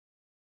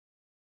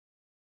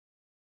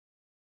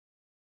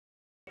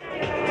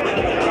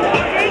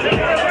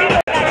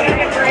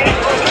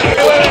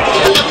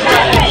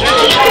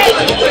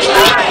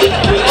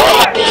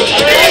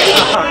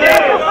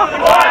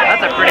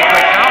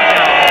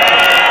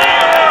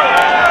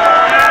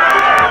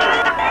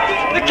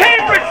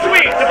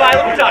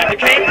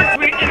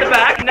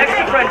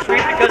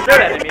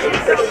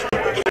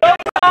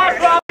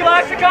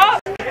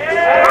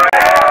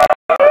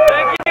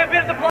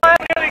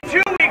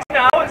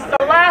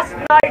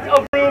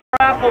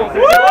raffles.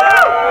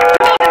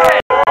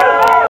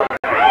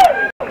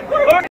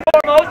 First and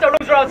foremost, our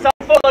rooms are outside,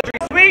 full luxury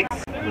suites.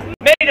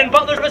 Maid and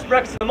butler service,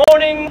 breakfast in the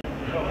morning.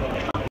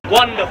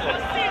 Wonderful.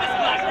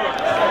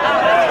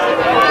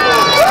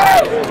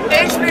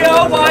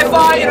 HBO,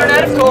 Wi-Fi,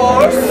 internet, of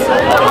course.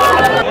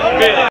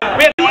 Really?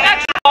 We have 2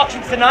 extra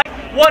auctions tonight.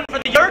 One for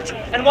the yurt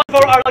and one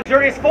for our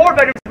luxurious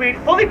 4-bedroom suite,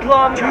 fully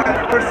plumbed,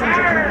 2-person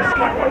jacuzzi.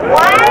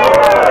 What?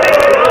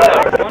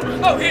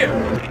 Oh, here.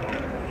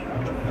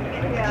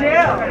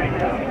 Jill.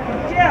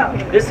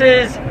 This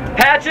is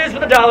Patches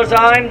with a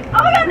 $sign. Oh,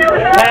 yeah, no,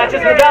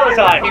 Patches with a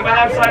 $sign. He went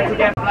outside to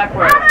get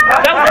Blackbird.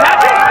 That was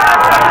Patches?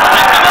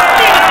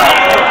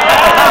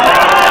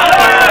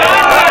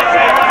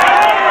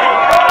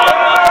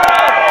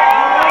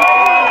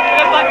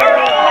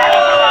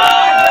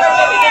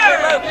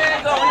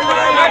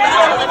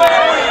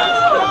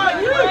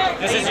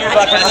 This is you,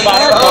 Blackbird.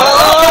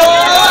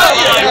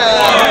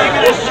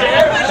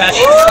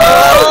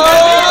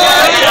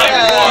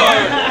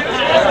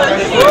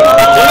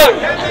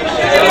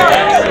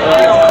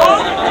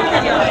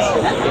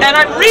 And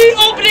I'm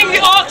reopening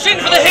the auction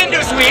for the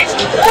Hindu suite.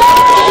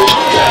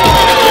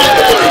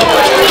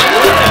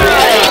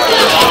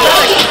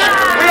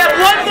 We have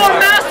one more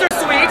master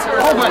suite.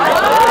 Oh my God.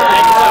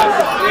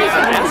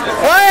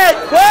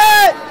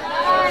 What?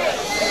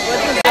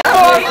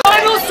 Our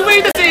final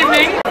suite this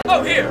evening.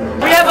 Oh, here.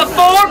 We have a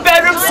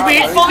 4-bedroom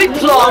suite, fully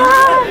plumbed.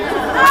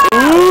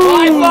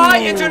 Wi-Fi,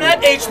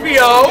 internet,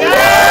 HBO.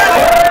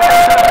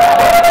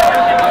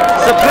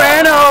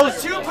 Sopranos.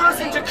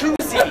 2-person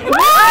jacuzzi.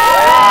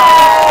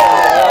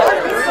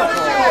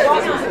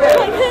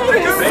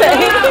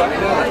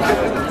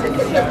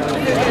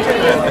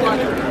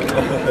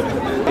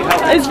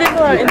 These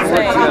people are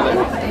insane.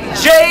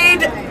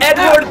 Jade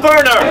Edward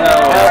Burner.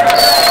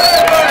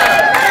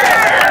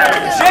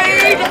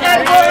 Jade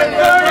Edward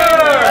Burner.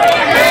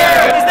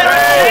 Is there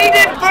a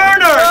jaded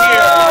burner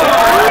here?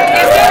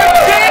 Is there a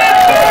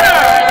jaded burner?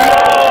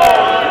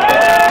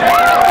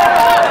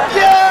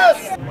 Yes!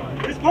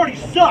 This party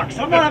sucks.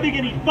 I'm not having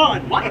any fun.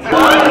 What?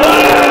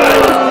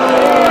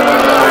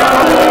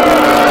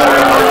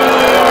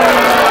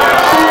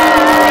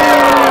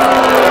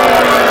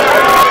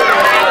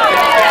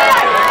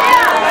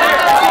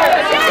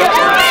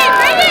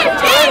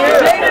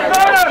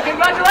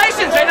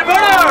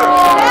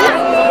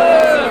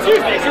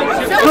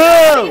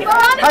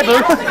 Hi, Boo.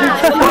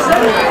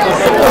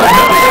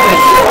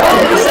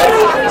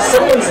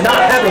 Someone's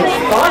not having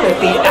fun at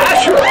the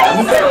ashram.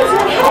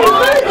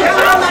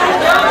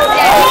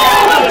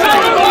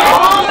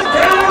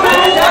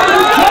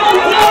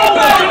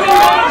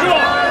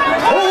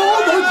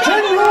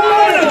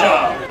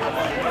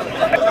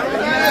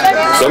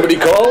 Somebody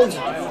called?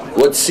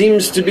 What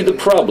seems to be the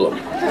problem?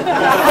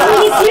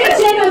 It's your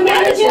general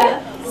manager.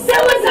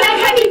 Someone's not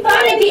having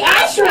fun at the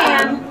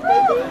ashram.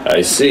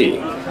 I see.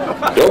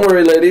 Don't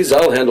worry, ladies,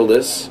 I'll handle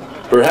this.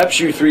 Perhaps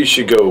you 3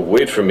 should go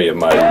wait for me in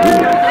my room.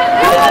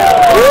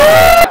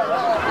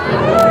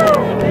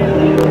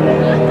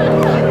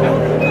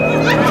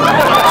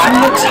 You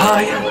look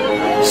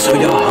tired, so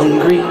you're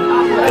hungry,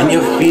 and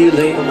you're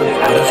feeling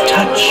out of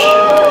touch.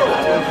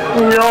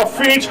 Your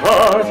feet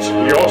hurt,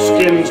 your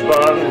skin's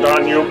burned,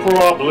 and you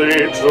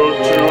probably took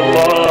too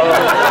much.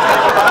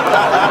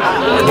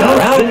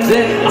 You're out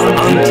there on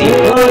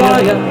deep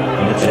wire,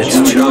 it's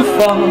too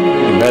far,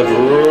 never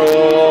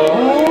wrong.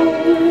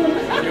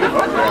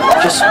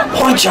 Just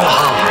point your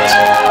heart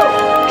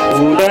To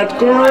that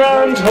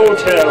grand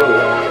hotel.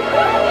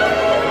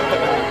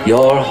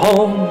 You're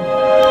home.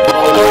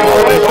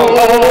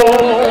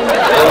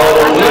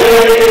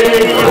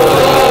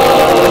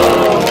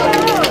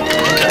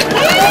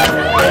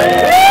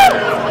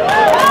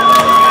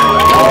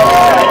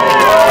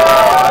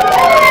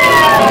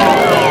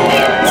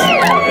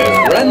 There's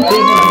grand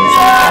things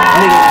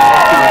happening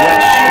at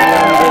the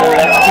Ashram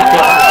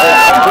Galactica.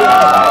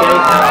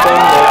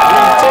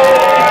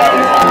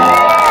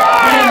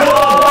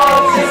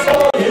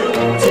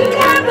 They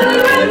happen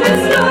every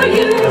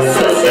day.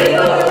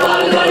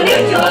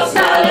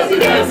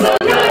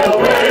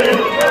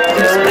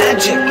 There's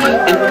magic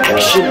in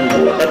action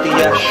at the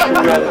Ashram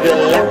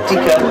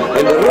Galactica,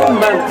 and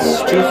romance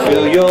to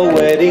fill your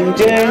wedding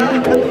day.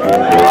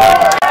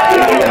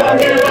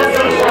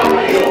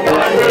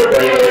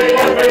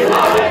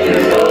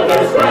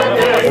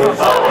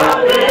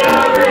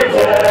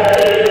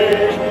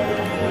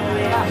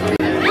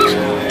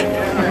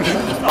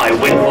 I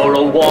went for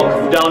a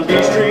walk down B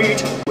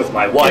Street with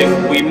my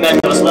wife. We met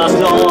just last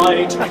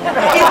night. It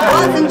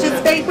wasn't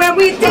just fate when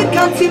we did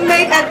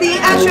consummate at the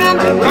ashram.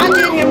 I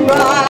wanted him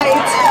right.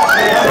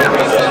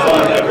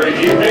 Every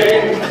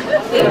evening.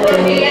 It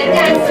would be a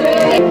dance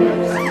room.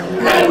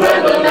 And when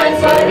the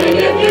night's funny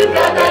if you've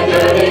got that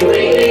dirty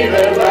ring.